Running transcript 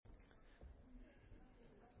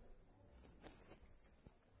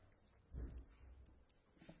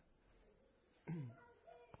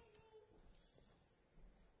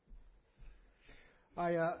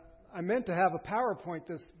I meant to have a PowerPoint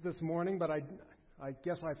this morning, but I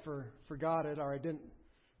guess I forgot it, or I didn't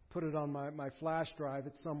put it on my flash drive.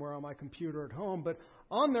 It's somewhere on my computer at home. But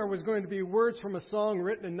on there was going to be words from a song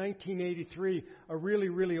written in 1983, a really,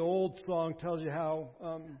 really old song. Tells you how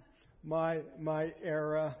my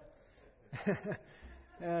era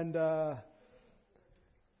and it's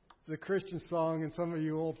a Christian song, and some of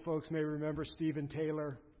you old folks may remember Stephen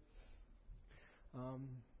Taylor.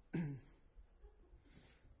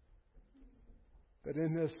 But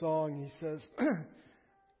in this song, he says,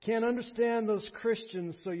 can't understand those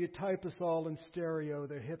Christians, so you type us all in stereo.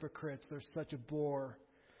 They're hypocrites. They're such a bore.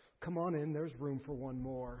 Come on in. There's room for one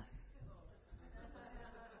more.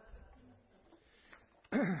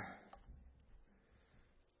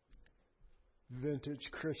 Vintage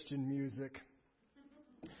Christian music.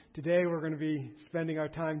 Today we're going to be spending our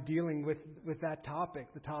time dealing with that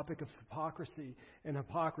topic, the topic of hypocrisy, and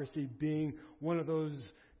hypocrisy being one of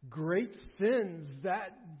those great sins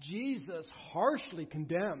that Jesus harshly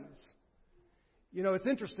condemns. You know, it's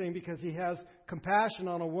interesting because he has compassion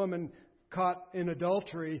on a woman caught in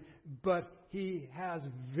adultery, but he has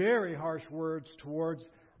very harsh words towards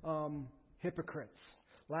hypocrites.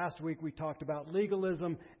 Last week we talked about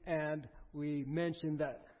legalism, and we mentioned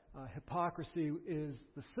that hypocrisy is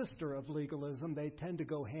the sister of legalism. They tend to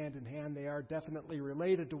go hand in hand. They are definitely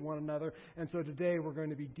related to one another. And so today we're going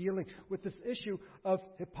to be dealing with this issue of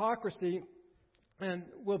hypocrisy. And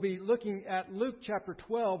we'll be looking at Luke chapter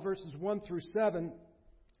 12, verses 1 through 7.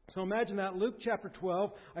 So imagine that, Luke chapter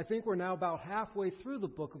 12. I think we're now about halfway through the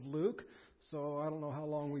book of Luke. So I don't know how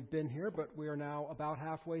long we've been here, but we are now about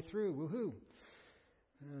halfway through. Woohoo!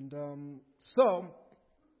 And so,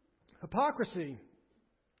 hypocrisy.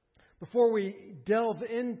 Before we delve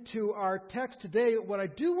into our text today, what I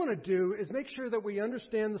do want to do is make sure that we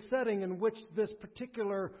understand the setting in which this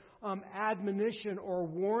particular admonition or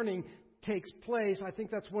warning takes place. I think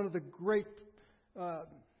that's one of the great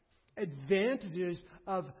advantages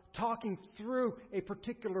of talking through a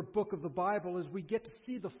particular book of the Bible is we get to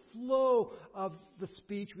see the flow of the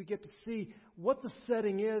speech. We get to see what the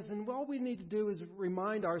setting is, and all we need to do is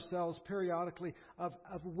remind ourselves periodically of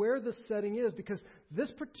where the setting is, because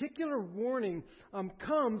this particular warning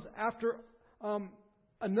comes after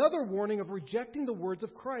another warning of rejecting the words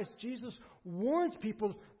of Christ. Jesus warns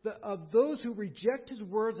people of those who reject His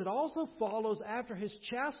words. It also follows after His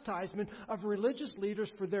chastisement of religious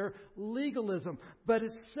leaders for their legalism. But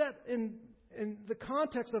it's set in the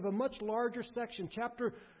context of a much larger section.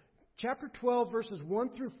 Chapter 12, verses 1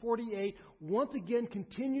 through 48, once again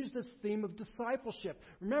continues this theme of discipleship.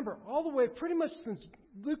 Remember, all the way pretty much since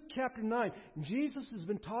Luke chapter 9, Jesus has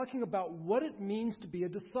been talking about what it means to be a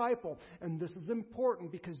disciple. And this is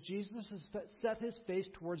important because Jesus has set His face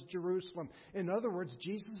towards Jerusalem. In other words,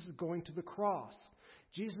 Jesus is going to the cross.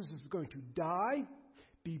 Jesus is going to die,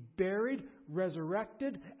 be buried,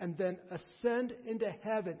 resurrected, and then ascend into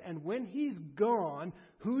heaven. And when He's gone,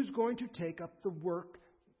 who's going to take up the work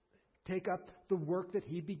that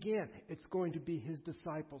He began? It's going to be His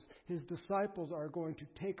disciples. His disciples are going to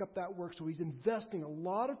take up that work. So He's investing a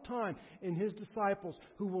lot of time in His disciples,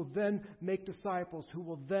 who will then make disciples, who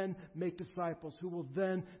will then make disciples, who will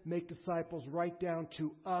then make disciples, right down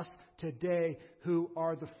to us today, who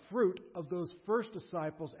are the fruit of those first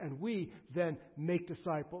disciples. And we then make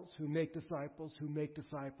disciples, who make disciples, who make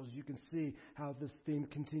disciples. You can see how this theme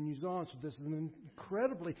continues on. So this is an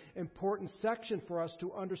incredibly important section for us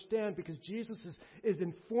to understand, because Jesus is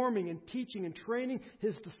informing and teaching and training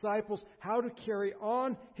His disciples how to carry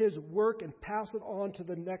on His work and pass it on to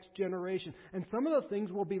the next generation. And some of the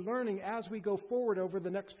things we'll be learning as we go forward over the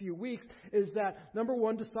next few weeks is that, number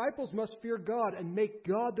one, disciples must fear God and make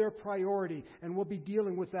God their priority. And we'll be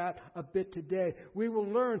dealing with that a bit today. We will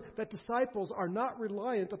learn that disciples are not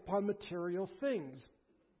reliant upon material things.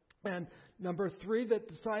 And number three, that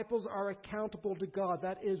disciples are accountable to God.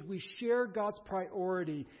 That is, we share God's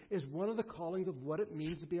priority is one of the callings of what it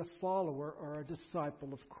means to be a follower or a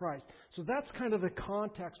disciple of Christ. So that's kind of the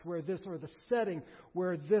context where this, or the setting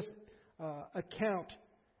where this account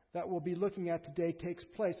that we'll be looking at today takes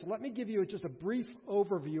place. So let me give you just a brief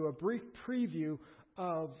overview, a brief preview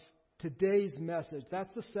of today's message.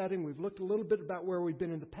 That's the setting. We've looked a little bit about where we've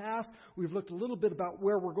been in the past. We've looked a little bit about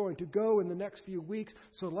where we're going to go in the next few weeks.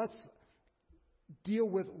 So let's deal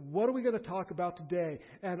with what are we going to talk about today.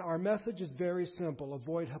 And our message is very simple.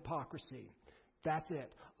 Avoid hypocrisy. That's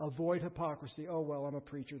it. Avoid hypocrisy. Oh, well, I'm a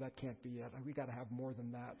preacher. That can't be it. We got to have more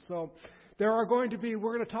than that. So we're going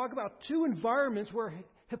to talk about two environments where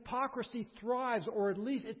hypocrisy thrives, or at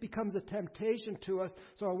least it becomes a temptation to us.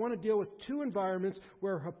 So I want to deal with two environments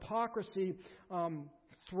where hypocrisy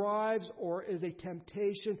thrives or is a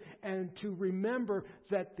temptation, and to remember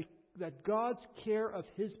that God's care of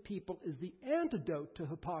His people is the antidote to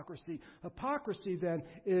hypocrisy. Hypocrisy then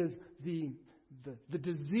is the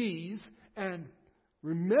disease, and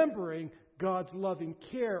remembering God's loving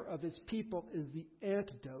care of His people is the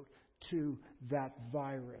antidote to that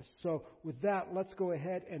virus. So with that, let's go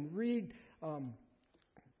ahead and read.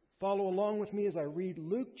 Follow along with me as I read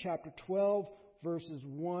Luke chapter 12, verses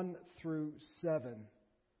 1 through 7.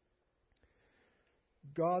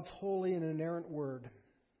 God's holy and inerrant word.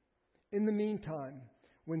 In the meantime,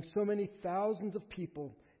 when so many thousands of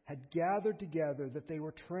people had gathered together that they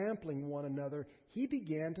were trampling one another, He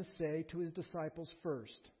began to say to His disciples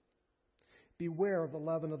first, "Beware of the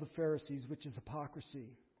leaven of the Pharisees, which is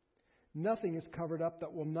hypocrisy. Nothing is covered up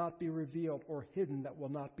that will not be revealed, or hidden that will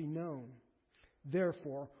not be known.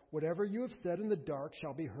 Therefore, whatever you have said in the dark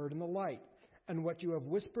shall be heard in the light, and what you have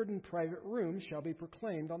whispered in private rooms shall be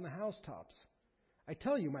proclaimed on the housetops. I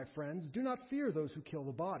tell you, my friends, do not fear those who kill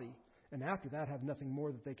the body, and after that have nothing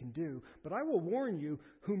more that they can do. But I will warn you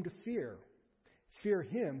whom to fear. Fear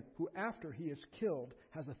him who, after he is killed,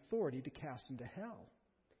 has authority to cast into hell.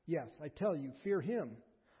 Yes, I tell you, fear him.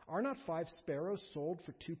 Are not 5 sparrows sold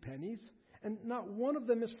for 2 pennies? And not one of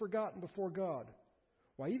them is forgotten before God.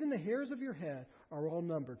 Why, even the hairs of your head are all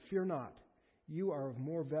numbered. Fear not. You are of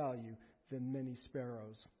more value than many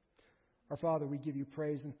sparrows." Our Father, we give you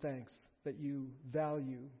praise and thanks that you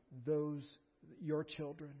value those, your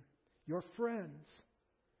children, your friends.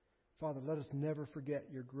 Father, let us never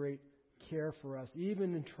forget your great care for us,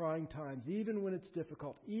 even in trying times, even when it's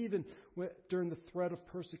difficult, even during the threat of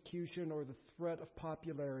persecution or the threat of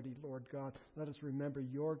popularity, Lord God. Let us remember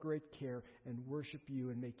your great care and worship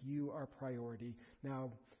you and make you our priority.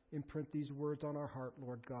 Now, imprint these words on our heart,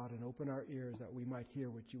 Lord God, and open our ears that we might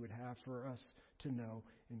hear what you would have for us to know.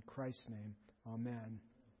 In Christ's name, amen.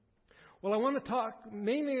 Well, I want to talk,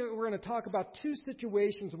 mainly we're going to talk about 2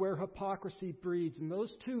 situations where hypocrisy breeds. And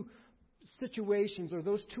those 2 situations, or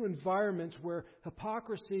those 2 environments where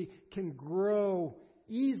hypocrisy can grow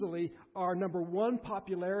easily, are number 1,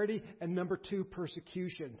 popularity, and number 2,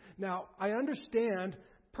 persecution. Now, I understand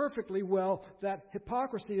perfectly well that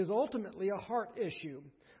hypocrisy is ultimately a heart issue.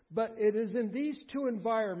 But it is in these 2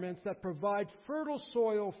 environments that provide fertile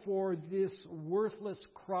soil for this worthless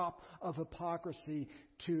crop of hypocrisy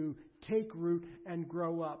to take root and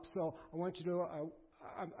grow up. So I want you to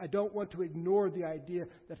I don't want to ignore the idea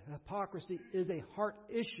that hypocrisy is a heart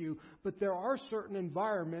issue, but there are certain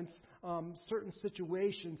environments, certain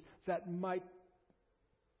situations that might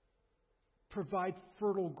provide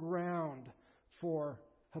fertile ground for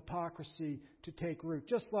hypocrisy to take root.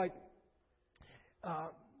 Just like,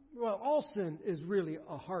 all sin is really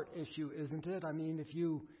a heart issue, isn't it? I mean,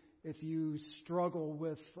 if you struggle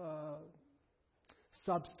with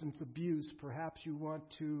substance abuse, perhaps you want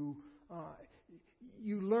to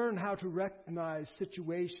you learn how to recognize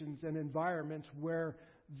situations and environments where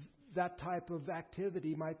that type of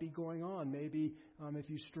activity might be going on. Maybe if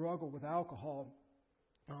you struggle with alcohol,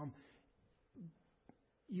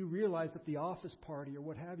 you realize that the office party or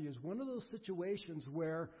what have you is one of those situations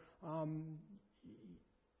where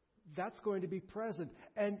that's going to be present.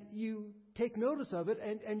 And you take notice of it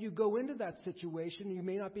and you go into that situation. You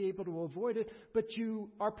may not be able to avoid it, but you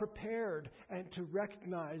are prepared and to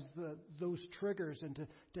recognize those triggers and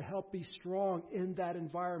to help be strong in that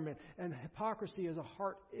environment. And hypocrisy is a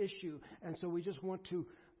heart issue. And so we just want to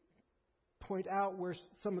point out where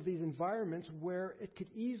some of these environments where it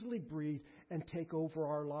could easily breed and take over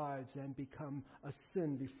our lives and become a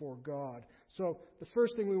sin before God. So the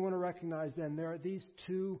first thing we want to recognize then, there are these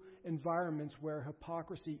 2 environments where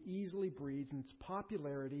hypocrisy easily breeds, and it's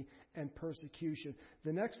popularity and persecution.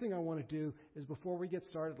 The next thing I want to do is, before we get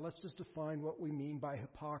started, let's just define what we mean by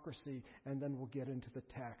hypocrisy, and then we'll get into the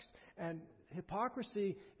text. And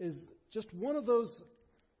hypocrisy is just one of those...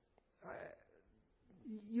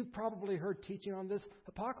 You've probably heard teaching on this.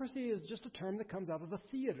 Hypocrisy is just a term that comes out of the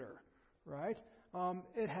theater, right?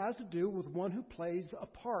 It has to do with one who plays a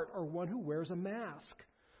part or one who wears a mask.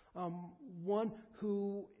 One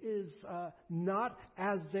who is not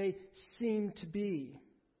as they seem to be.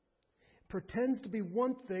 Pretends to be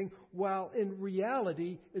one thing while in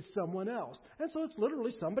reality is someone else. And so it's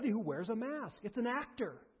literally somebody who wears a mask. It's an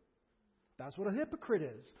actor. That's what a hypocrite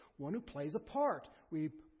is. One who plays a part. We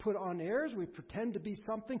put on airs, we pretend to be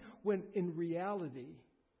something when in reality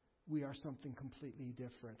we are something completely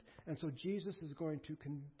different. And so Jesus is going to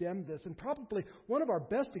condemn this. And probably one of our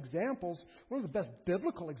best examples, one of the best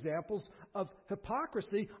biblical examples of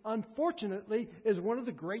hypocrisy, unfortunately, is one of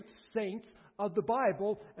the great saints of the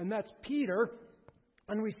Bible, and that's Peter.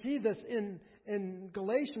 And we see this in in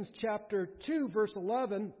Galatians chapter 2, verse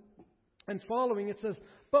 11 and following, it says,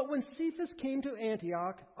 "But when Cephas came to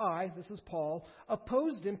Antioch, this is Paul,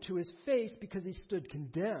 opposed him to his face because he stood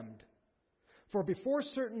condemned. For before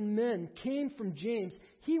certain men came from James,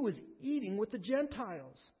 he was eating with the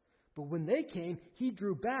Gentiles. But when they came, he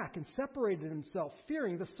drew back and separated himself,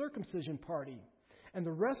 fearing the circumcision party. And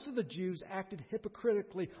the rest of the Jews acted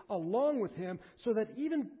hypocritically along with him, so that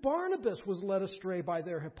even Barnabas was led astray by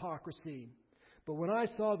their hypocrisy. But when I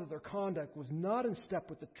saw that their conduct was not in step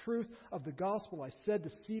with the truth of the gospel, I said to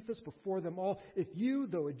Cephas before them all, 'If you,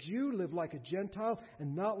 though a Jew, live like a Gentile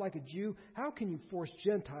and not like a Jew, how can you force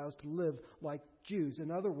Gentiles to live like Jews?'" In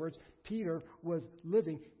other words, Peter was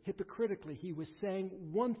living hypocritically. He was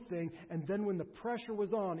saying one thing, and then when the pressure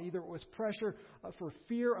was on, either it was pressure for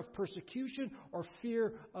fear of persecution or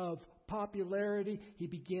fear of popularity, he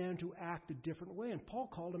began to act a different way. And Paul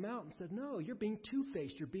called him out and said, "No, you're being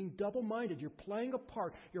two-faced. You're being double-minded. You're playing a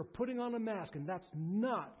part. You're putting on a mask, and that's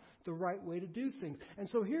not the right way to do things." And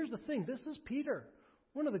so here's the thing. This is Peter,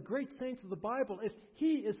 one of the great saints of the Bible. If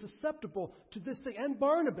he is susceptible to this thing, and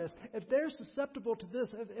Barnabas, if they're susceptible to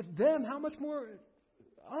this, if them, how much more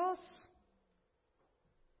us?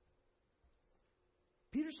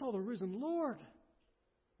 Peter saw the risen Lord,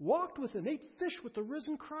 walked with him, ate fish with the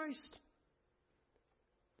risen Christ,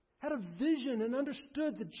 had a vision and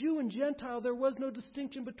understood the Jew and Gentile, there was no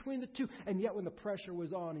distinction between the two. And yet when the pressure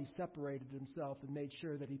was on, he separated himself and made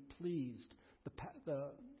sure that he pleased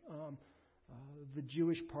the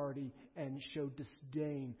Jewish party and showed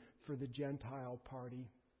disdain for the Gentile party,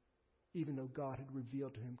 even though God had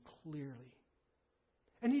revealed to him clearly.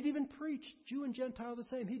 And he'd even preached Jew and Gentile the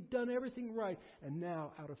same. He'd done everything right. And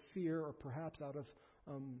now, out of fear, or perhaps out of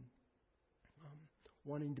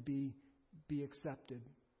wanting to be accepted,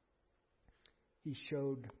 he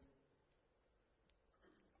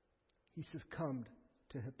succumbed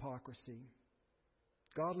to hypocrisy.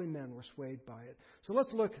 Godly men were swayed by it. So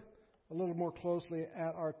let's look a little more closely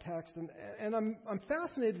at our text, and I'm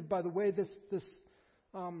fascinated by the way this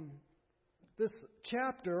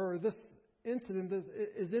chapter, or this incident,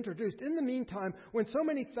 is introduced. In the meantime, when so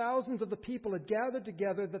many thousands of the people had gathered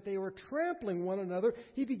together that they were trampling one another,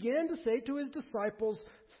 he began to say to his disciples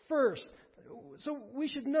first. So we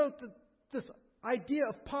should note that this idea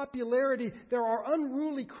of popularity, there are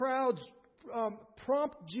unruly crowds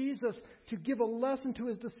prompt Jesus to give a lesson to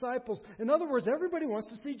his disciples. In other words, everybody wants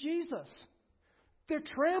to see Jesus. They're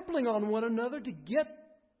trampling on one another to get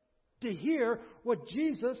to hear what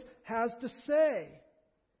Jesus has to say.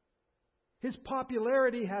 His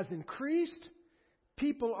popularity has increased.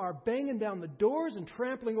 People are banging down the doors and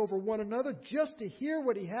trampling over one another just to hear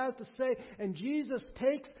what he has to say. And Jesus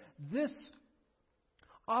takes this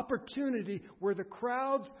opportunity where the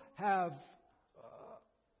crowds have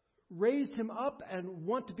raised him up and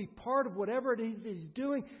want to be part of whatever it is he's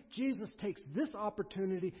doing. Jesus takes this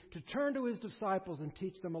opportunity to turn to his disciples and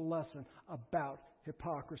teach them a lesson about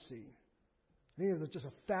hypocrisy. I think it's just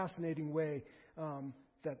a fascinating way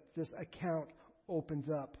that this account opens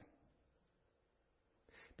up.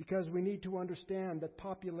 Because we need to understand that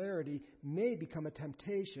popularity may become a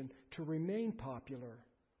temptation to remain popular,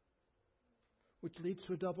 which leads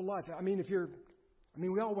to a double life.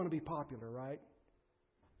 We all want to be popular, right?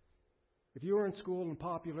 If you were in school and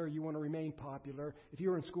popular, you want to remain popular. If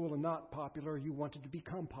you were in school and not popular, you wanted to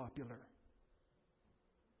become popular.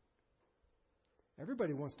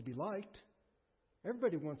 Everybody wants to be liked.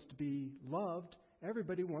 Everybody wants to be loved.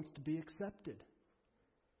 Everybody wants to be accepted.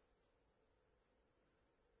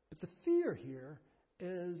 But the fear here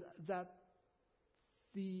is that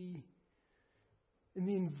in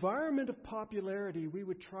the environment of popularity, we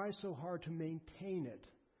would try so hard to maintain it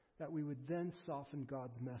that we would then soften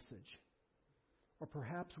God's message. Or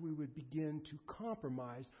perhaps we would begin to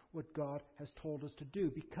compromise what God has told us to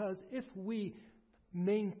do. Because if we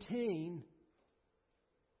maintain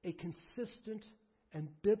a consistent and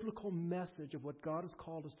biblical message of what God has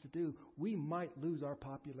called us to do, we might lose our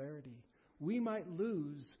popularity. We might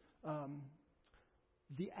lose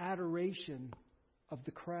the adoration of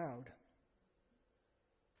the crowd.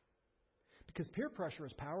 Because peer pressure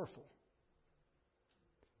is powerful.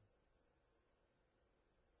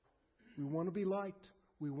 We want to be liked.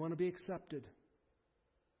 We want to be accepted.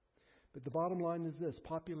 But the bottom line is this: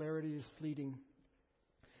 popularity is fleeting.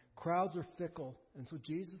 Crowds are fickle. And so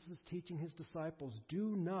Jesus is teaching his disciples,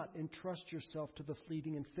 do not entrust yourself to the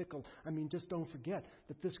fleeting and fickle. Just don't forget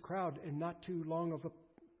that this crowd, and not too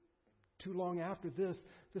long after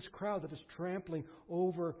this crowd that is trampling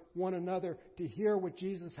over one another to hear what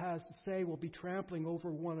Jesus has to say will be trampling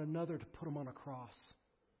over one another to put him on a cross.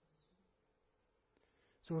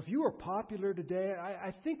 So if you are popular today,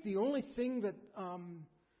 I think the only thing that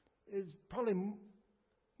is probably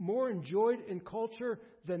more enjoyed in culture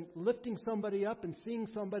than lifting somebody up and seeing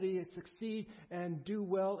somebody succeed and do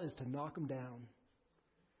well is to knock them down.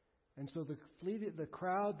 And so the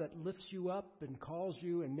crowd that lifts you up and calls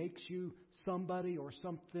you and makes you somebody or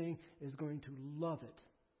something is going to love it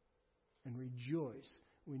and rejoice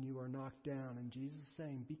when you are knocked down. And Jesus is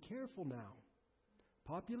saying, be careful now.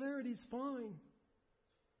 Popularity is fine.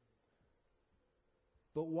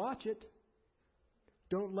 But watch it.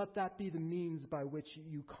 Don't let that be the means by which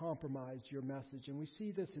you compromise your message. And we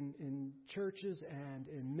see this in churches and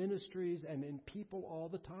in ministries and in people all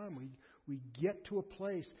the time. We get to a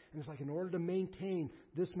place, and it's like in order to maintain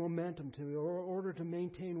this momentum, in order to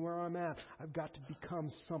maintain where I'm at, I've got to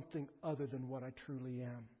become something other than what I truly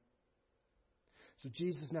am. So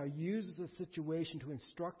Jesus now uses a situation to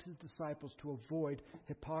instruct his disciples to avoid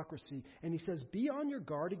hypocrisy. And he says, be on your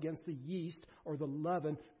guard against the yeast or the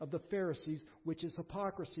leaven of the Pharisees, which is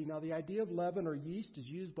hypocrisy. Now, the idea of leaven or yeast is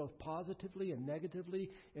used both positively and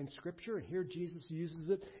negatively in Scripture. And here Jesus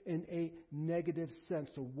uses it in a negative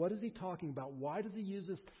sense. So what is he talking about? Why does he use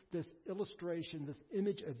this illustration, this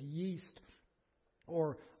image of yeast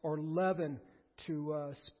or leaven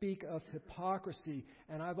to speak of hypocrisy?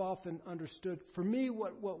 And I've often understood, for me,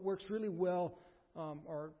 what works really well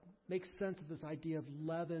or makes sense of this idea of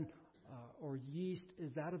leaven or yeast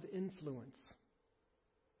is that of influence.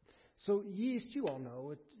 So yeast, you all know,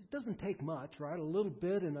 it doesn't take much, right? A little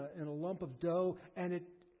bit in a lump of dough, and it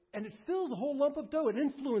fills the whole lump of dough. It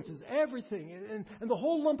influences everything. And the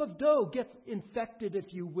whole lump of dough gets infected,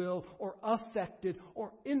 if you will, or affected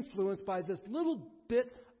or influenced by this little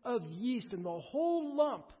bit of yeast, and the whole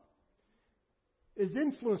lump is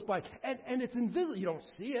influenced by it. And it's invisible. You don't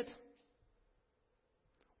see it.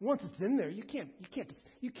 Once it's in there, you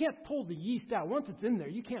can't pull the yeast out. Once it's in there,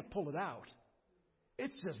 you can't pull it out.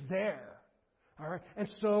 It's just there. All right? And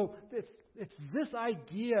so it's this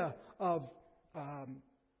idea of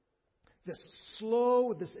this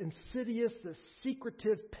slow, this insidious, this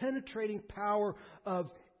secretive, penetrating power of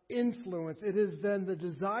influence. It is then the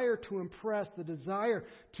desire to impress, the desire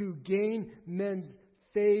to gain men's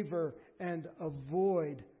favor and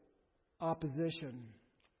avoid opposition.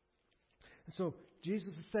 And so Jesus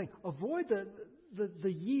is saying, avoid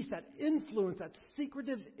the yeast, that influence, that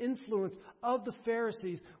secretive influence of the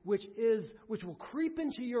Pharisees, which will creep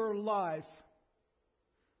into your life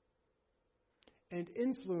and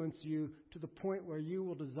influence you to the point where you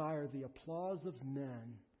will desire the applause of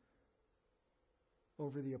men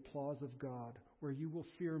over the applause of God, where you will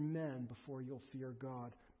fear men before you'll fear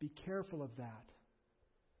God. Be careful of that.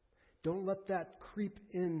 Don't let that creep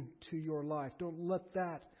into your life. Don't let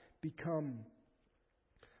that become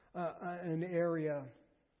an area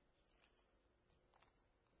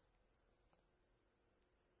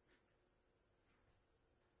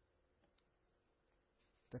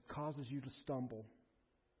that causes you to stumble.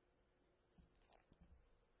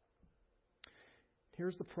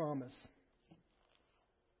 Here's the promise.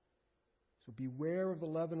 So beware of the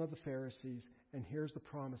leaven of the Pharisees, and here's the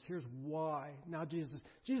promise. Here's why. Now Jesus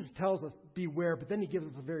tells us beware, but then he gives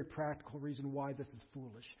us a very practical reason why this is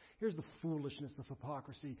foolish. Here's the foolishness of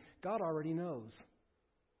hypocrisy. God already knows.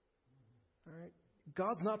 All right?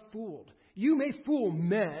 God's not fooled. You may fool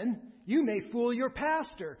men. You may fool your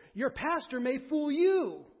pastor. Your pastor may fool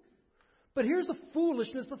you. But here's the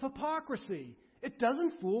foolishness of hypocrisy. It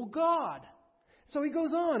doesn't fool God. So he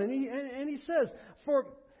goes on and he says, for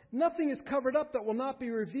nothing is covered up that will not be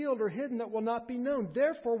revealed, or hidden that will not be known.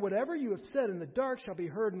 Therefore, whatever you have said in the dark shall be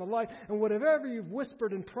heard in the light, and whatever you've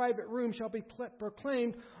whispered in private rooms shall be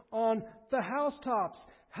proclaimed on the housetops.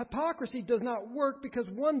 Hypocrisy does not work because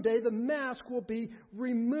one day the mask will be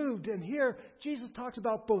removed. And here Jesus talks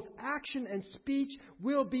about both action and speech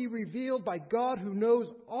will be revealed by God who knows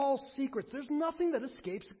all secrets. There's nothing that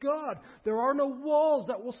escapes God. There are no walls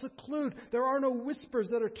that will seclude. There are no whispers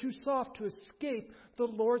that are too soft to escape the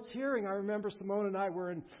Lord's hearing. I remember Simone and I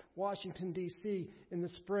were in Washington, D.C. in the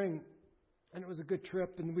spring. And it was a good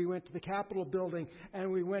trip, and we went to the Capitol building,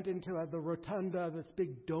 and we went into the rotunda, this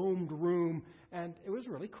big domed room, and it was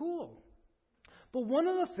really cool. But one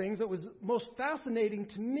of the things that was most fascinating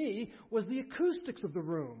to me was the acoustics of the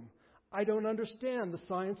room. I don't understand the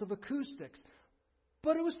science of acoustics,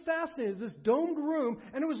 but it was fascinating. It was this domed room,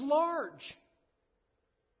 and it was large.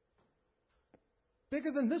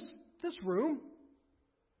 Bigger than this room.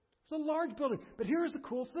 It's a large building. But here's the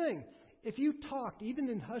cool thing. If you talked, even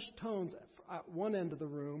in hushed tones, at one end of the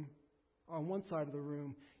room, on one side of the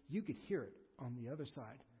room, you could hear it on the other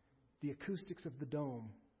side. The acoustics of the dome.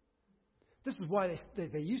 This is why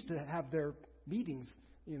they used to have their meetings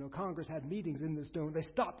Congress had meetings in this dome, they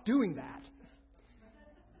stopped doing that.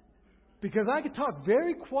 Because I could talk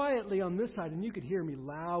very quietly on this side, and you could hear me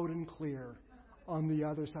loud and clear on the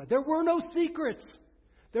other side. There were no secrets.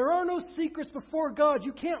 There are no secrets before God.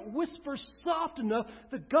 You can't whisper soft enough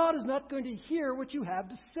that God is not going to hear what you have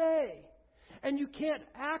to say. And you can't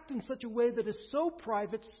act in such a way that is so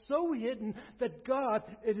private, so hidden, that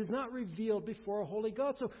it is not revealed before a holy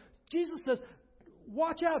God. So Jesus says,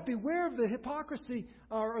 watch out, beware of the hypocrisy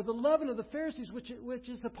or the leaven of the Pharisees, which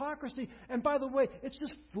is hypocrisy. And by the way, it's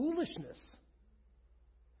just foolishness.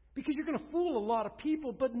 Because you're going to fool a lot of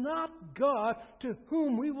people, but not God, to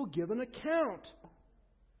whom we will give an account.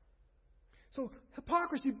 So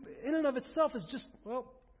hypocrisy in and of itself is just,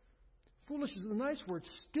 foolish is a nice word.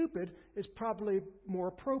 Stupid is probably more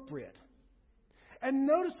appropriate. And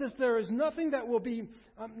notice that there is nothing that will be,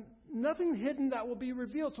 nothing hidden that will be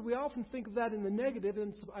revealed. So we often think of that in the negative,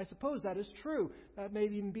 and I suppose that is true. That may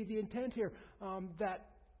even be the intent here. That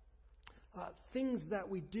things that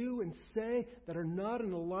we do and say that are not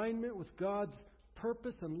in alignment with God's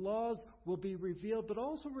purpose and laws will be revealed. But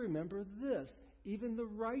also remember this. Even the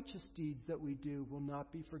righteous deeds that we do will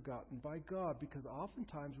not be forgotten by God, because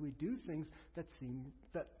oftentimes we do things that seem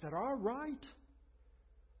that are right.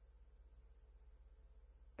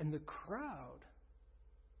 And the crowd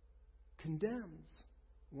condemns.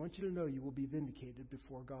 I want you to know you will be vindicated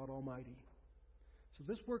before God Almighty. So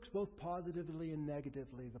this works both positively and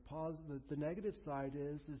negatively. The negative side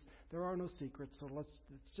is there are no secrets, so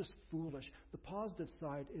it's just foolish. The positive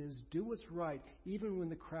side is do what's right, even when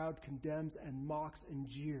the crowd condemns and mocks and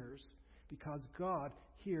jeers, because God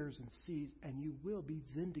hears and sees, and you will be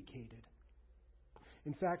vindicated.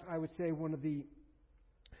 In fact, I would say one of the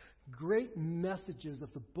great messages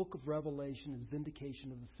of the book of Revelation is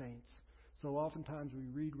vindication of the saints. So oftentimes we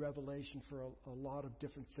read Revelation for a lot of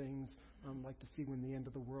different things, like to see when the end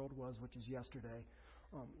of the world was, which is yesterday.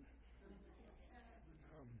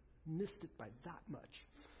 Missed it by that much.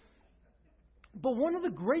 But one of the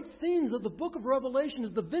great themes of the book of Revelation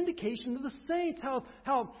is the vindication of the saints,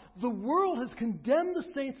 how the world has condemned the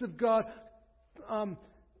saints of God,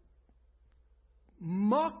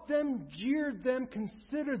 mocked them, jeered them,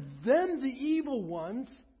 considered them the evil ones,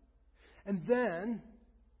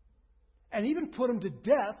 and even put them to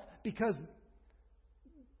death because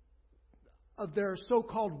of their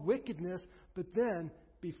so-called wickedness. But then,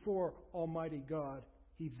 before Almighty God,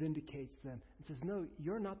 He vindicates them and says, no,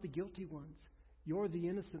 you're not the guilty ones. You're the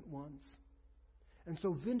innocent ones. And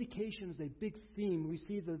so vindication is a big theme. We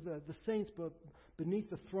see the saints beneath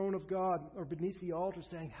the throne of God or beneath the altar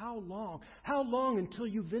saying, how long? How long until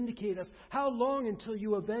you vindicate us? How long until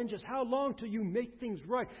you avenge us? How long till you make things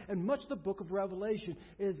right? And much of the book of Revelation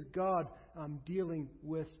is God dealing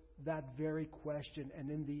with that very question.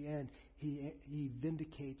 And in the end, He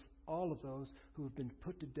vindicates all of those who have been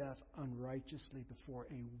put to death unrighteously before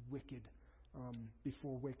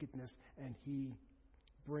wickedness. And He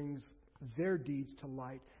brings their deeds to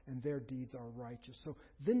light, and their deeds are righteous. So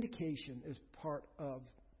vindication is part of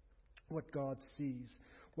what God sees.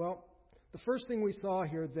 Well, the first thing we saw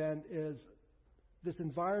here then is this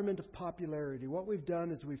environment of popularity. What we've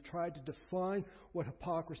done is we've tried to define what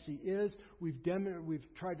hypocrisy is. We've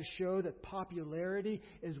tried to show that popularity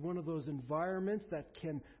is one of those environments that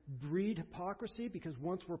can breed hypocrisy, because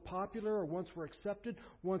once we're popular or once we're accepted,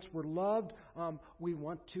 once we're loved, we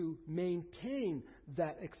want to maintain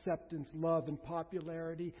that acceptance, love, and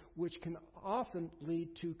popularity, which can often lead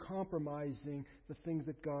to compromising the things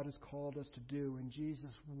that God has called us to do. And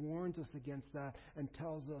Jesus warns us against that and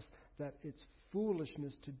tells us that it's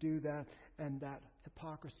foolishness to do that, and that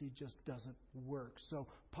hypocrisy just doesn't work. So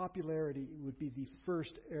popularity would be the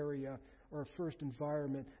first area or first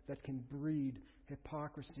environment that can breed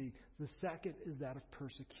hypocrisy. The second is that of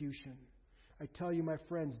persecution. I tell you, my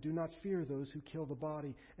friends, do not fear those who kill the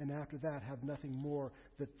body, and after that have nothing more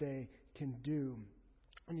that they can do.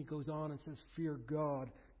 And he goes on and says, fear God,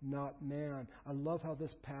 not man. I love how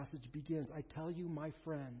this passage begins. I tell you, my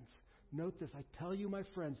friends. Note this, I tell you, my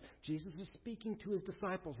friends. Jesus is speaking to His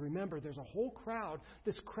disciples. Remember, there's a whole crowd.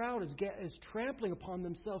 This crowd is trampling upon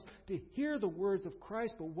themselves to hear the words of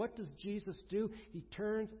Christ. But what does Jesus do? He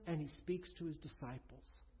turns and He speaks to His disciples.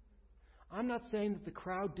 I'm not saying that the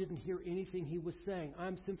crowd didn't hear anything He was saying.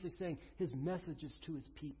 I'm simply saying His message is to His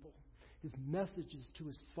people. His message is to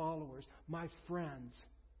His followers. My friends,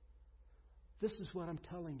 this is what I'm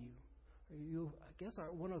telling you. I guess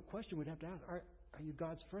one other question we'd have to ask, are you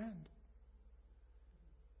God's friend?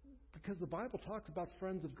 Because the Bible talks about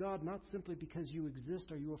friends of God, not simply because you exist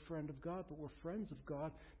are you a friend of God, but we're friends of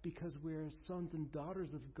God because we're sons and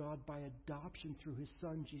daughters of God by adoption through His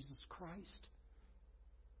Son, Jesus Christ.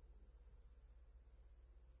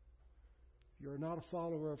 you're not a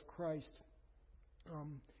follower of Christ,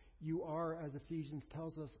 you are, as Ephesians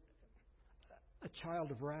tells us, a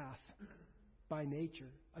child of wrath. By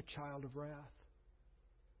nature, a child of wrath.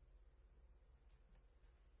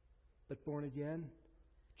 But born again,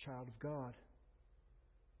 child of God.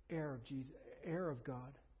 Heir of Jesus, heir of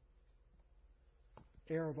God.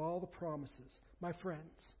 Heir of all the promises. My friends,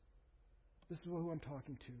 this is who I'm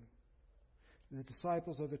talking to. The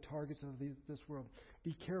disciples are the targets of this world.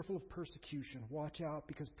 Be careful of persecution. Watch out,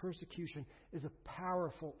 because persecution is a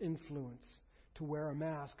powerful influence to wear a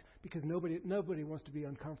mask, because nobody wants to be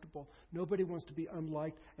uncomfortable. Nobody wants to be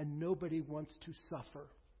unliked, and nobody wants to suffer.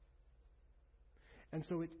 And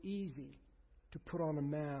so it's easy to put on a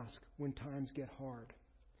mask when times get hard.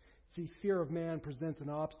 See, fear of man presents an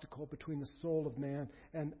obstacle between the soul of man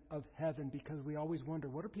and of heaven, because we always wonder,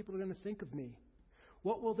 what are people going to think of me?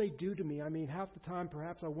 What will they do to me? I mean, half the time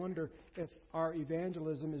perhaps I wonder if our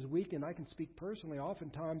evangelism is weakened. I can speak personally.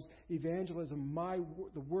 Oftentimes evangelism,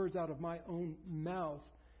 the words out of my own mouth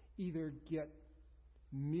either get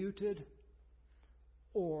muted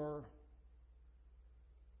or,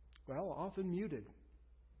 well, often muted.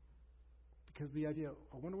 Because the idea,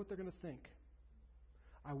 I wonder what they're going to think.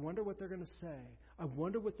 I wonder what they're going to say. I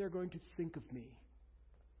wonder what they're going to think of me.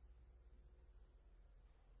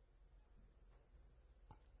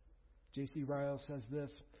 J.C. Ryle says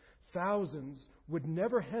this: thousands would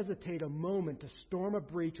never hesitate a moment to storm a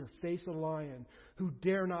breach or face a lion who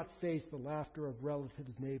dare not face the laughter of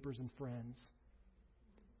relatives, neighbors, and friends.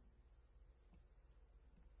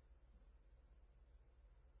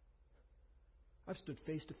 I've stood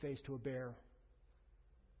face to face to a bear.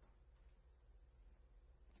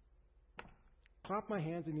 Clapped my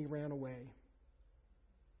hands and he ran away.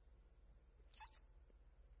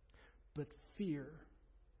 But fear,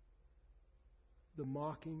 the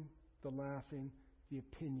mocking, the laughing, the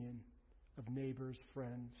opinion of neighbors,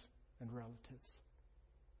 friends, and relatives.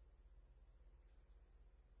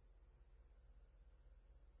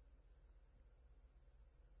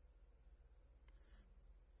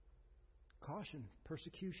 Caution,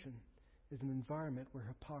 persecution is an environment where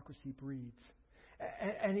hypocrisy breeds.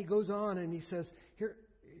 And he goes on and he says, here,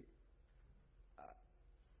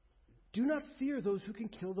 do not fear those who can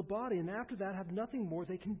kill the body, and after that have nothing more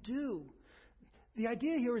they can do. The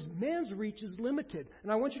idea here is man's reach is limited.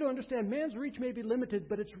 And I want you to understand, man's reach may be limited,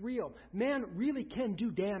 but it's real. Man really can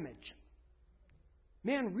do damage.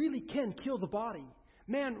 Man really can kill the body.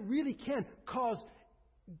 Man really can cause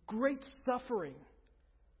great suffering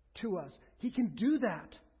to us. He can do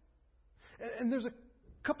that. And there's a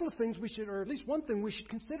couple of things we should, or at least one thing we should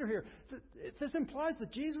consider here. This implies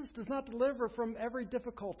that Jesus does not deliver from every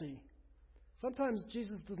difficulty. Sometimes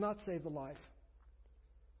Jesus does not save the life.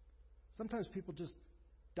 Sometimes people just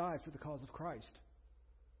die for the cause of Christ.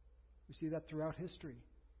 We see that throughout history.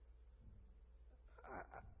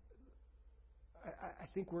 I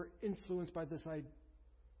think we're influenced by this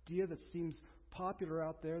idea that seems popular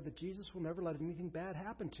out there, that Jesus will never let anything bad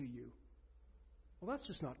happen to you. Well, that's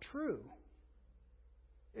just not true.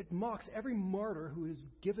 It mocks every martyr who has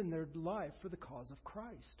given their life for the cause of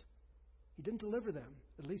Christ. He didn't deliver them,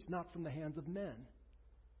 at least not from the hands of men.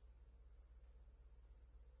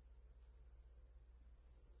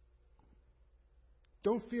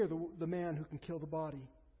 Don't fear the man who can kill the body.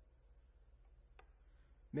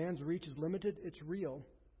 Man's reach is limited. It's real,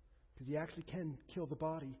 because he actually can kill the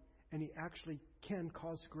body, and he actually can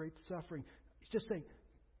cause great suffering. He's just saying,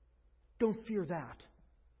 don't fear that.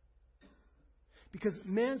 Because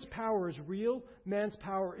man's power is real, man's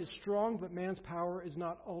power is strong, but man's power is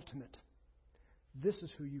not ultimate. This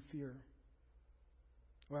is who you fear.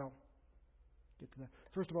 Well, get to that.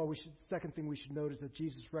 First of all, second thing we should note is that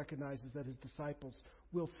Jesus recognizes that his disciples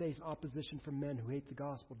will face opposition from men who hate the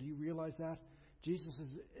gospel. Do you realize that? Jesus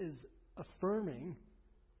is affirming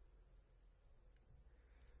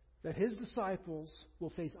that his disciples will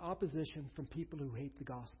face opposition from people who hate the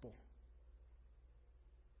gospel.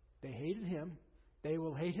 They hated him. They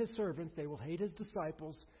will hate his servants. They will hate his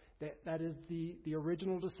disciples. That is the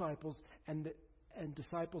original disciples. And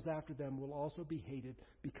disciples after them will also be hated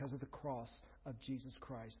because of the cross of Jesus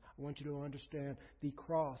Christ. I want you to understand the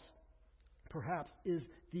cross perhaps is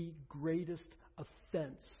the greatest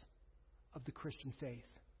offense of the Christian faith.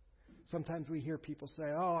 Sometimes we hear people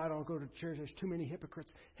say, oh, I don't go to church, there's too many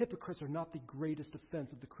hypocrites. Hypocrites are not the greatest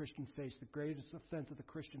offense of the Christian faith. The greatest offense of the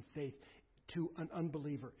Christian faith to an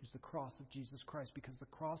unbeliever is the cross of Jesus Christ, because the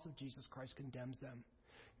cross of Jesus Christ condemns them.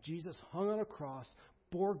 Jesus hung on a cross,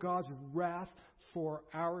 bore God's wrath for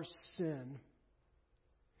our sin.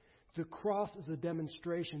 The cross is a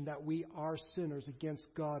demonstration that we are sinners against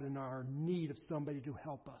God and are in need of somebody to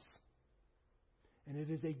help us. And it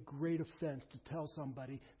is a great offense to tell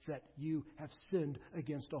somebody that you have sinned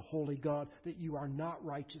against a holy God, that you are not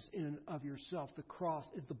righteous in and of yourself. The cross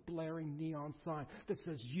is the blaring neon sign that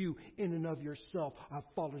says you, in and of yourself, have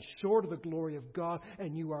fallen short of the glory of God,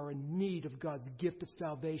 and you are in need of God's gift of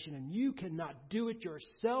salvation. And you cannot do it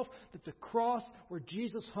yourself, that the cross where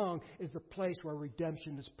Jesus hung is the place where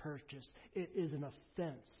redemption is purchased. It is an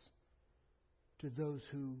offense to those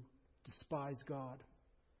who despise God.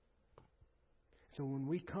 So when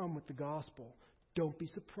we come with the gospel, don't be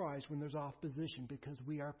surprised when there's opposition, because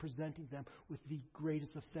we are presenting them with the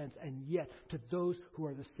greatest offense. And yet, to those who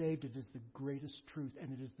are the saved, it is the greatest truth,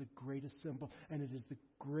 and it is the greatest symbol, and it is the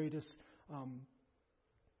greatest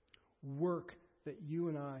work that you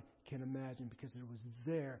and I can imagine, because it was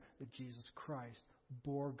there that Jesus Christ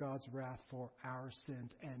bore God's wrath for our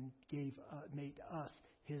sins and made us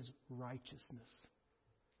His righteousness.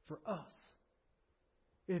 For us,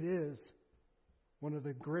 it is one of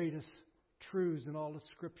the greatest truths in all of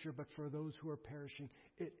Scripture, but for those who are perishing,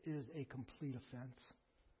 it is a complete offense.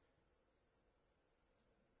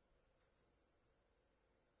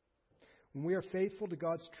 When we are faithful to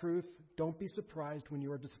God's truth, don't be surprised when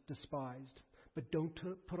you are despised. But don't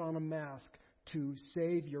put on a mask to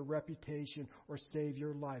save your reputation or save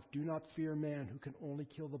your life. Do not fear man who can only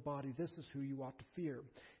kill the body. This is who you ought to fear.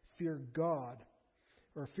 Fear God,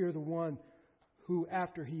 or fear the one who,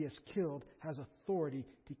 after he is killed, has authority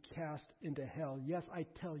to cast into hell. Yes, I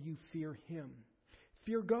tell you, fear him.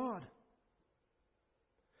 Fear God.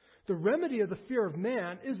 The remedy of the fear of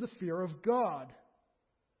man is the fear of God.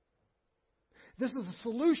 This is a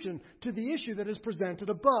solution to the issue that is presented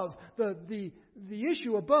above. The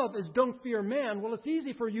issue above is don't fear man. Well, it's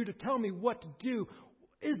easy for you to tell me what to do.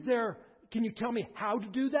 Can you tell me how to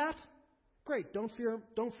do that? Great, don't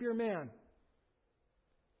fear man.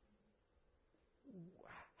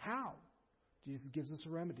 How? Jesus gives us a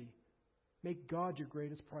remedy. Make God your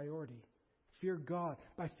greatest priority. Fear God.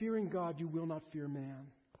 By fearing God, you will not fear man.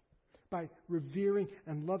 By revering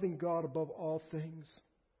and loving God above all things.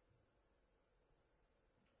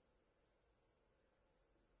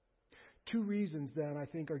 Two reasons, then, I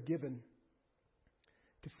think, are given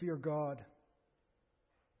to fear God,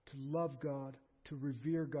 to love God, to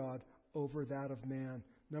revere God over that of man.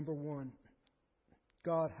 Number one,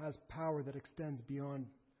 God has power that extends beyond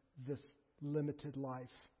this limited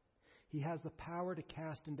life. He has the power to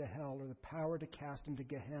cast into hell, or the power to cast into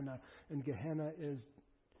Gehenna. And Gehenna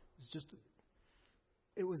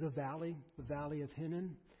it was a valley, the valley of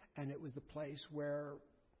Hinnom, and it was the place where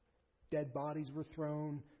dead bodies were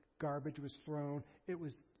thrown, garbage was thrown. It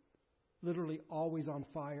was literally always on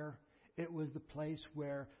fire. It was the place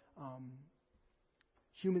where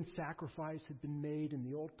human sacrifice had been made in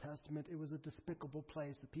the Old Testament. It was a despicable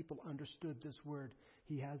place. The people understood this word.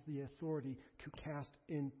 He has the authority to cast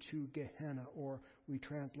into Gehenna, or we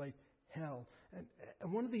translate hell. And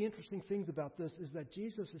one of the interesting things about this is that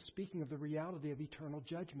Jesus is speaking of the reality of eternal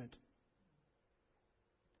judgment.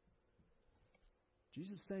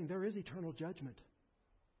 Jesus is saying there is eternal judgment.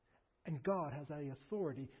 And God has the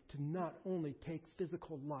authority to not only take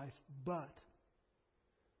physical life, but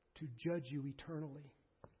to judge you eternally.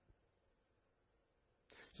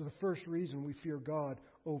 So the first reason we fear God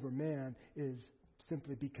over man is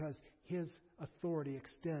simply because His authority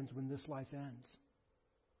extends when this life ends.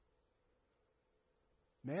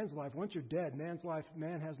 Man's life, once you're dead, man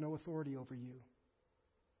has no authority over you.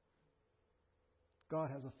 God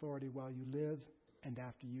has authority while you live and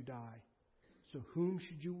after you die. So whom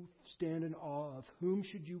should you stand in awe of? Whom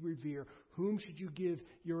should you revere? Whom should you give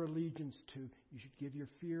your allegiance to? You should give your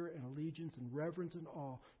fear and allegiance and reverence and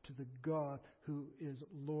awe to the God who is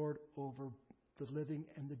Lord over the living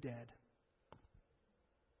and the dead.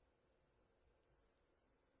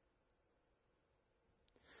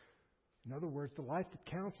 In other words, the life that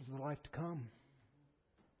counts is the life to come.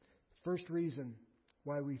 First reason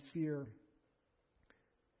why we fear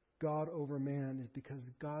God over man is because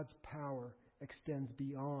God's power extends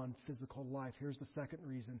beyond physical life. Here's the second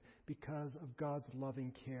reason: because of God's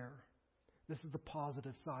loving care. This is the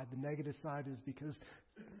positive side. The negative side is because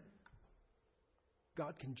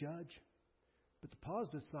God can judge. But the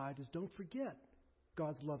positive side is, don't forget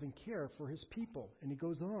God's loving care for His people. And He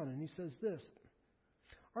goes on and He says this: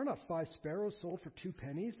 are not 5 sparrows sold for 2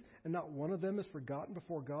 pennies, and not one of them is forgotten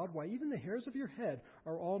before God? Why, even the hairs of your head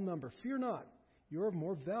are all numbered. Fear not, you are of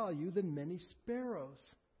more value than many sparrows.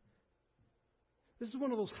 This is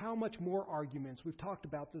one of those how much more arguments. We've talked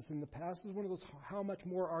about this in the past. This is one of those how much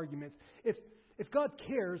more arguments. If God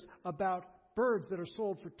cares about birds that are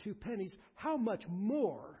sold for 2 pennies, how much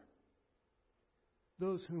more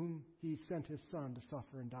those whom He sent His Son to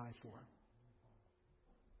suffer and die for?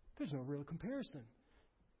 There's no real comparison.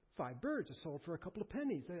 5 birds are sold for a couple of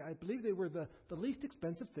pennies. I believe they were the least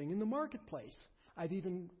expensive thing in the marketplace. I've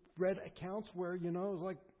even read accounts where, it was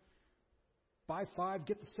like buy 5,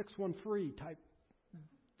 get the 6th one free type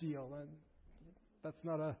deal. And that's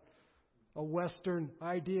not a Western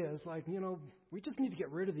idea. It's like, we just need to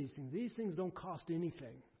get rid of these things. These things don't cost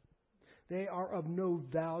anything. They are of no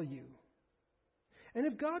value. And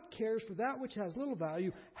if God cares for that which has little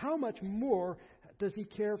value, how much more does He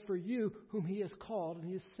care for you whom He has called and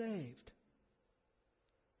He has saved?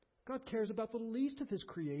 God cares about the least of His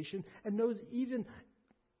creation and knows even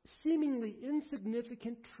seemingly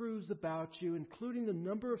insignificant truths about you, including the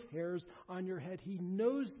number of hairs on your head. He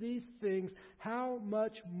knows these things. How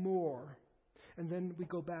much more? And then we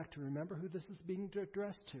go back to remember who this is being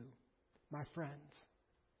addressed to. My friends.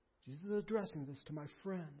 Jesus is addressing this to my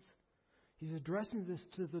friends. He's addressing this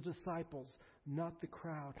to the disciples, not the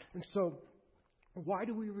crowd. And so, why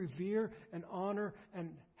do we revere and honor and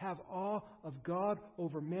have awe of God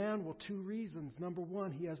over man? Well, 2 reasons. Number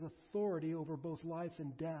 1, He has authority over both life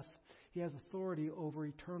and death. He has authority over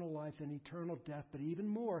eternal life and eternal death. But even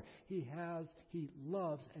more, He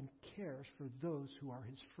loves and cares for those who are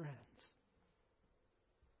His friends.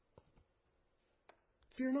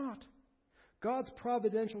 Fear not. God's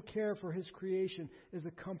providential care for His creation is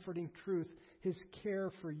a comforting truth. His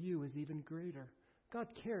care for you is even greater. God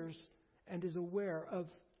cares and is aware of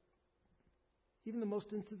even the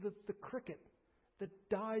most insignificant, the cricket that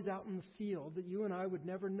dies out in the field that you and I would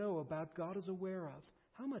never know about. God is aware of.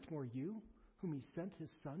 How much more you, whom He sent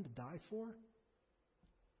His Son to die for?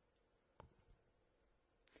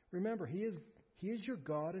 Remember, He is your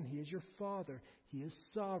God and He is your Father. He is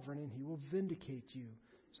sovereign and He will vindicate you.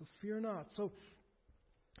 So fear not. So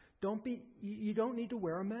you don't need to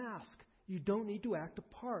wear a mask. You don't need to act a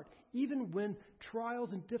part. Even when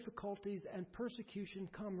trials and difficulties and persecution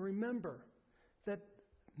come, remember that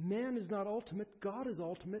man is not ultimate, God is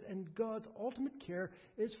ultimate, and God's ultimate care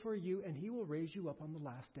is for you, and He will raise you up on the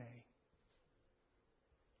last day.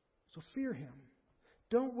 So fear Him.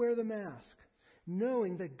 Don't wear the mask,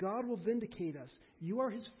 knowing that God will vindicate us. You are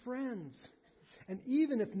His friends. And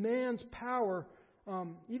even if man's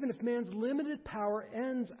limited power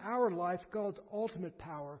ends our life, God's ultimate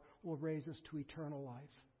power will raise us to eternal life.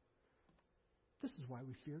 This is why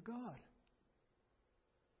we fear God.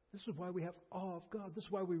 This is why we have awe of God. This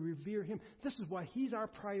is why we revere Him. This is why He's our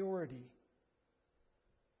priority.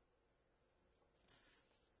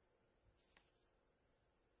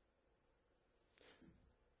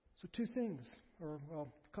 So 2 things, a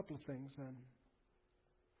couple of things then.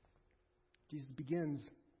 Jesus begins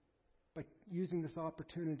by using this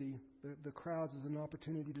opportunity, the crowds, as an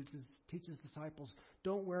opportunity to teach His disciples,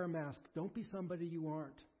 don't wear a mask. Don't be somebody you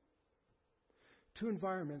aren't. 2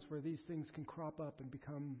 environments where these things can crop up and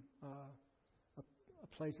become a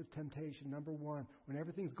place of temptation. Number 1, when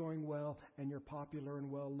everything's going well and you're popular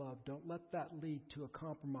and well-loved, don't let that lead to a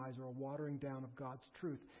compromise or a watering down of God's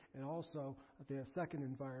truth. And also, the second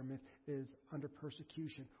environment is under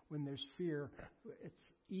persecution. When there's fear, it's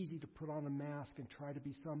easy to put on a mask and try to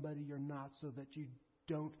be somebody you're not so that you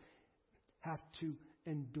don't have to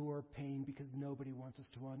endure pain, because nobody wants us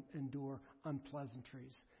to endure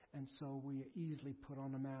unpleasantries. And so we easily put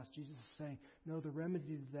on a mask. Jesus is saying, no, the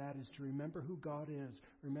remedy to that is to remember who God is.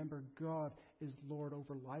 Remember, God is Lord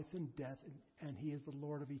over life and death, and He is the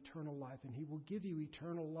Lord of eternal life, and He will give you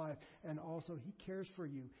eternal life. And also, He cares for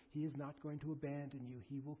you. He is not going to abandon you.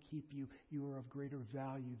 He will keep you. You are of greater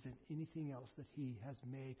value than anything else that He has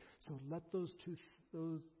made. So let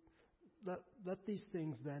let these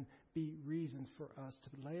things then be reasons for us to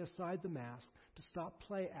lay aside the mask, to stop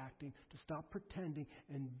play acting, to stop pretending,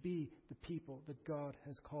 and be the people that God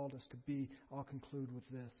has called us to be. I'll conclude with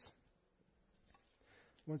this.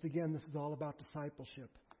 Once again, this is all about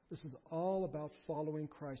discipleship. This is all about following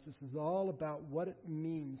Christ. This is all about what it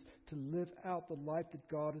means to live out the life that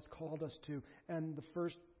God has called us to. And the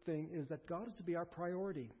first thing is that God is to be our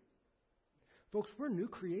priority. Folks, we're new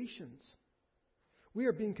creations. We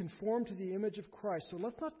are being conformed to the image of Christ. So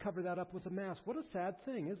let's not cover that up with a mask. What a sad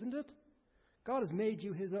thing, isn't it? God has made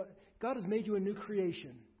you a new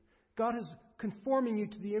creation. God is conforming you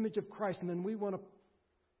to the image of Christ, and then we want to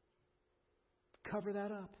cover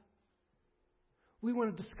that up. We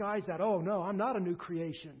want to disguise that. Oh, no, I'm not a new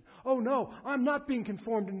creation. Oh, no, I'm not being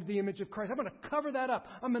conformed into the image of Christ. I'm going to cover that up.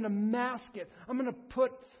 I'm going to mask it. I'm going to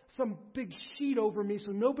put some big sheet over me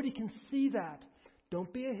so nobody can see that.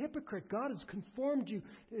 Don't be a hypocrite. God has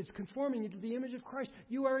conforming you to the image of Christ.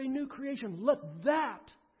 You are a new creation. Let that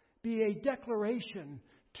be a declaration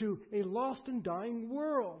to a lost and dying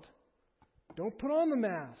world. Don't put on the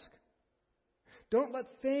mask. Don't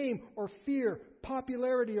let fame or fear,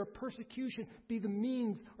 popularity or persecution be the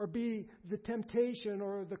means or be the temptation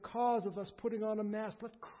or the cause of us putting on a mask.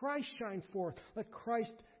 Let Christ shine forth. Let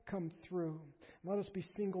Christ come through. Let us be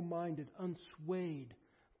single-minded, unswayed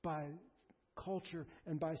by culture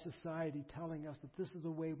and by society telling us that this is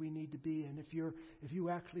the way we need to be. And if you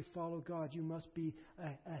actually follow God, you must be a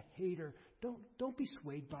hater. Don't be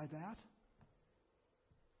swayed by that.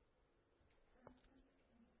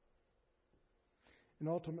 And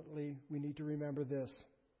ultimately, we need to remember this.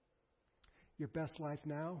 Your best life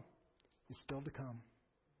now is still to come.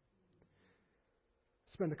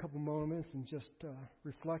 Spend a couple moments and just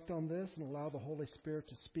reflect on this and allow the Holy Spirit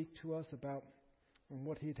to speak to us about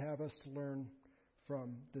what He'd have us to learn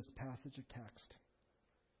from this passage of text.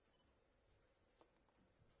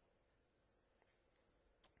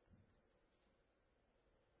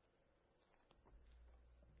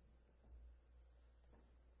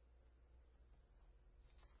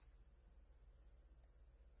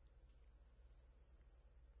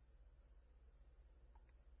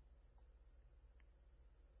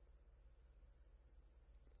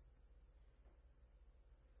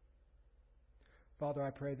 Father,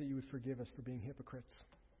 I pray that you would forgive us for being hypocrites.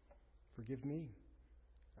 Forgive me.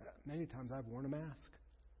 Many times I've worn a mask.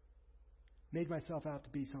 Made myself out to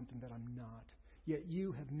be something that I'm not. Yet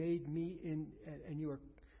you have made me you've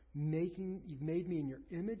made me in your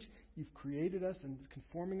image. You've created us and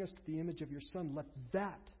conforming us to the image of your Son. Let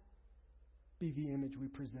that be the image we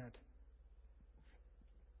present.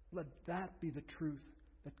 Let that be the truth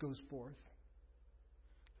that goes forth.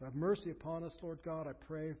 So have mercy upon us, Lord God. I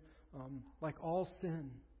pray, like all sin,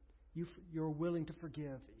 you're willing to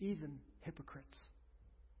forgive, even hypocrites.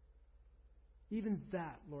 Even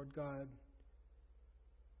that, Lord God.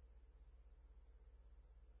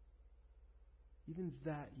 Even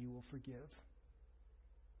that you will forgive.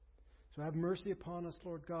 So have mercy upon us,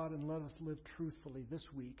 Lord God, and let us live truthfully this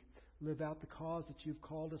week. Live out the cause that you've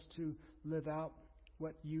called us to. Live out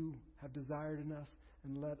what you have desired in us.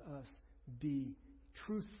 And let us be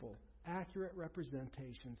truthful, accurate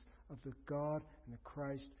representations of the God and the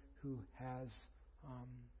Christ who has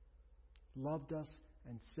loved us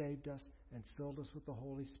and saved us and filled us with the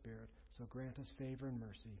Holy Spirit. So grant us favor and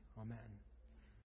mercy. Amen.